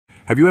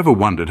Have you ever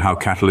wondered how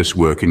catalysts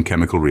work in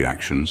chemical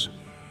reactions,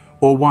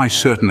 or why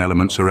certain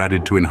elements are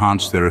added to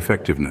enhance their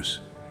effectiveness?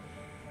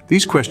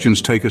 These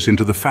questions take us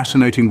into the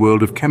fascinating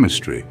world of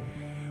chemistry,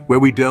 where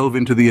we delve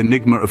into the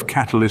enigma of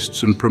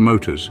catalysts and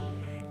promoters.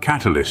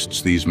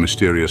 Catalysts, these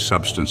mysterious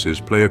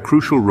substances, play a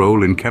crucial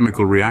role in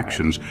chemical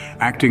reactions,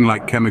 acting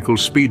like chemical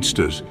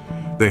speedsters.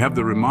 They have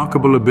the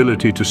remarkable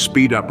ability to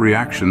speed up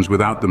reactions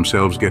without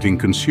themselves getting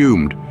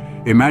consumed.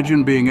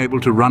 Imagine being able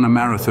to run a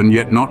marathon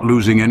yet not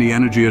losing any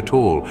energy at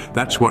all.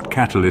 That's what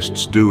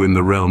catalysts do in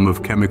the realm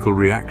of chemical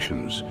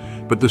reactions.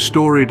 But the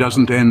story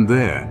doesn't end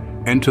there.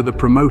 Enter the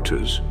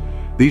promoters.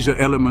 These are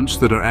elements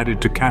that are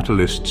added to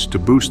catalysts to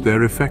boost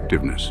their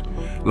effectiveness.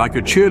 Like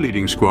a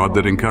cheerleading squad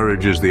that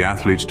encourages the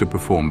athletes to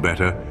perform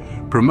better,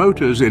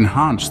 promoters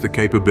enhance the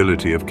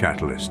capability of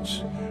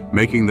catalysts,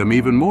 making them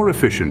even more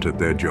efficient at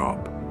their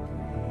job.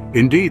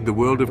 Indeed, the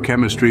world of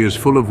chemistry is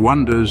full of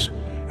wonders,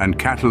 and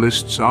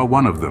catalysts are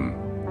one of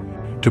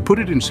them. To put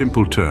it in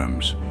simple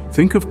terms,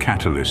 think of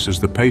catalysts as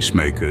the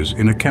pacemakers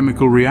in a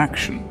chemical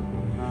reaction.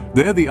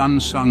 They're the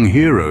unsung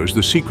heroes,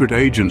 the secret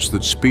agents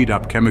that speed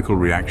up chemical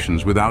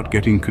reactions without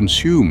getting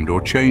consumed or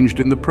changed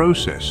in the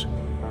process.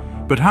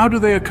 But how do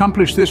they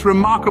accomplish this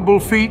remarkable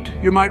feat,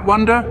 you might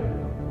wonder?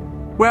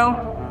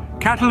 Well,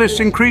 catalysts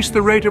increase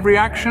the rate of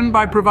reaction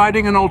by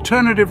providing an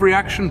alternative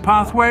reaction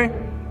pathway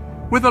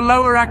with a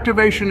lower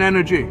activation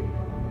energy.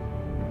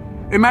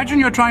 Imagine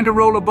you're trying to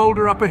roll a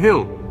boulder up a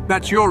hill.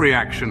 That's your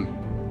reaction.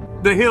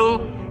 The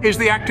hill is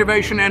the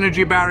activation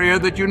energy barrier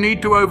that you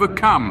need to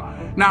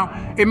overcome.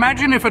 Now,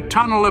 imagine if a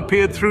tunnel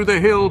appeared through the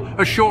hill,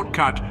 a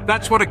shortcut.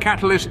 That's what a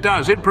catalyst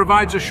does. It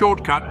provides a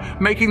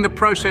shortcut, making the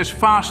process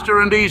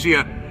faster and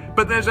easier.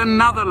 But there's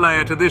another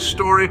layer to this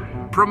story: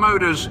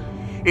 promoters.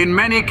 In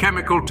many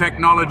chemical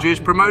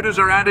technologies, promoters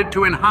are added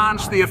to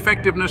enhance the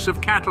effectiveness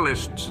of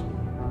catalysts.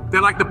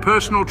 They're like the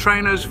personal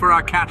trainers for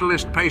our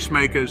catalyst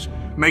pacemakers,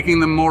 making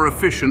them more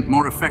efficient,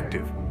 more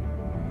effective.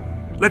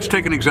 Let's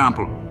take an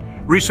example.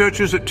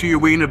 Researchers at TU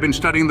Wien have been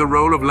studying the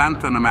role of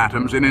lanthanum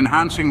atoms in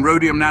enhancing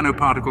rhodium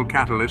nanoparticle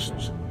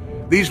catalysts.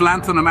 These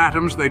lanthanum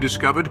atoms, they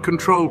discovered,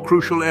 control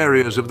crucial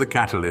areas of the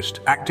catalyst,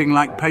 acting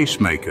like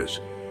pacemakers.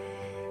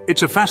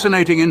 It's a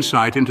fascinating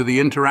insight into the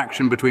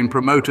interaction between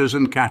promoters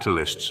and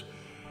catalysts,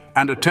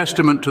 and a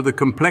testament to the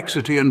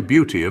complexity and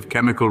beauty of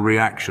chemical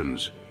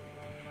reactions.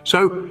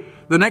 So,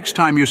 the next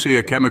time you see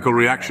a chemical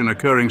reaction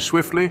occurring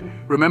swiftly,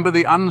 remember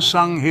the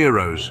unsung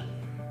heroes,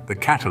 the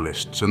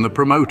catalysts and the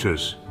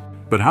promoters.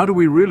 But how do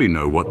we really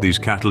know what these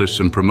catalysts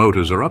and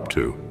promoters are up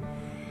to?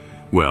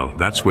 Well,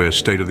 that's where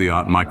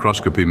state-of-the-art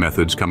microscopy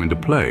methods come into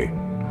play.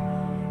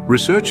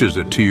 Researchers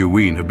at TU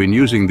Wien have been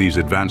using these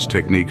advanced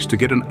techniques to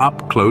get an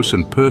up-close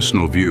and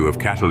personal view of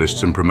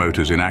catalysts and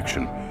promoters in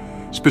action,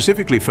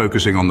 specifically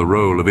focusing on the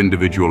role of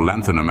individual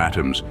lanthanum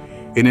atoms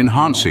in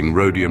enhancing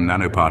rhodium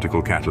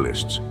nanoparticle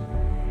catalysts.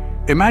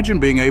 Imagine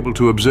being able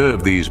to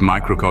observe these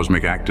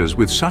microcosmic actors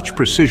with such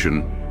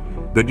precision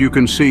that you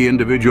can see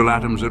individual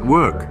atoms at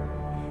work.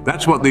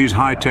 That's what these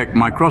high-tech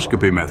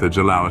microscopy methods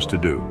allow us to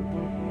do.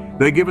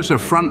 They give us a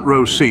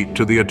front-row seat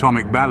to the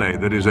atomic ballet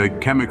that is a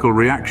chemical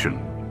reaction.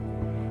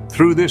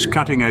 Through this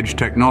cutting-edge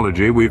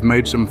technology, we've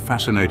made some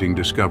fascinating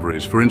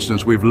discoveries. For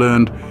instance, we've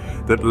learned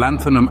that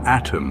lanthanum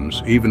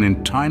atoms, even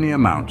in tiny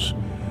amounts,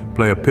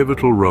 play a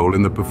pivotal role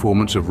in the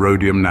performance of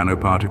rhodium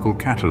nanoparticle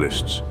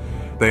catalysts.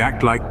 They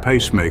act like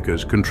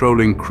pacemakers,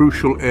 controlling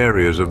crucial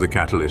areas of the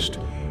catalyst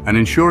and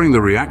ensuring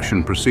the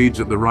reaction proceeds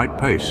at the right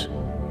pace.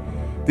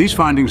 These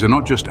findings are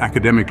not just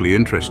academically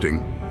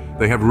interesting,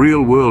 they have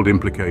real-world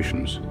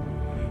implications.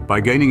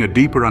 By gaining a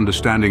deeper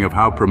understanding of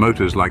how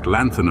promoters like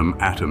lanthanum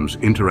atoms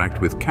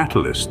interact with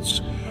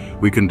catalysts,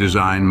 we can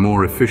design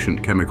more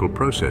efficient chemical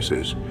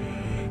processes.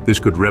 This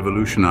could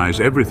revolutionize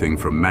everything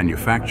from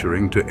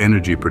manufacturing to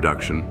energy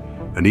production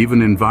and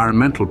even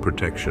environmental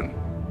protection.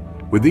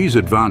 With these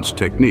advanced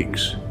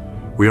techniques,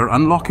 we are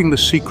unlocking the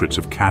secrets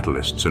of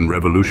catalysts and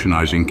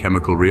revolutionizing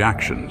chemical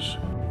reactions.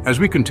 As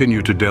we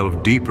continue to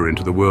delve deeper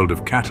into the world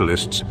of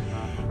catalysts,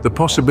 the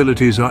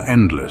possibilities are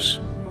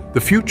endless.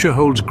 The future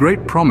holds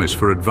great promise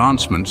for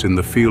advancements in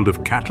the field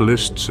of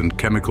catalysts and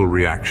chemical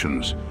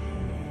reactions.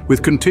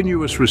 With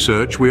continuous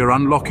research, we are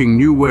unlocking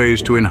new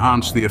ways to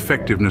enhance the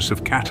effectiveness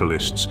of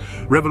catalysts,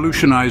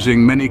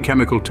 revolutionizing many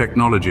chemical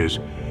technologies.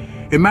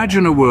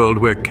 Imagine a world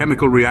where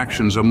chemical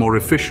reactions are more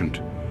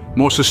efficient,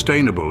 more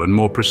sustainable and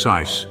more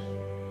precise.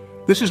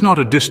 This is not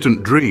a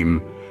distant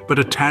dream, but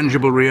a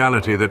tangible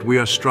reality that we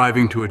are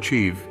striving to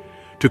achieve.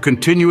 To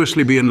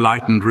continuously be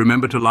enlightened,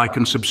 remember to like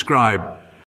and subscribe.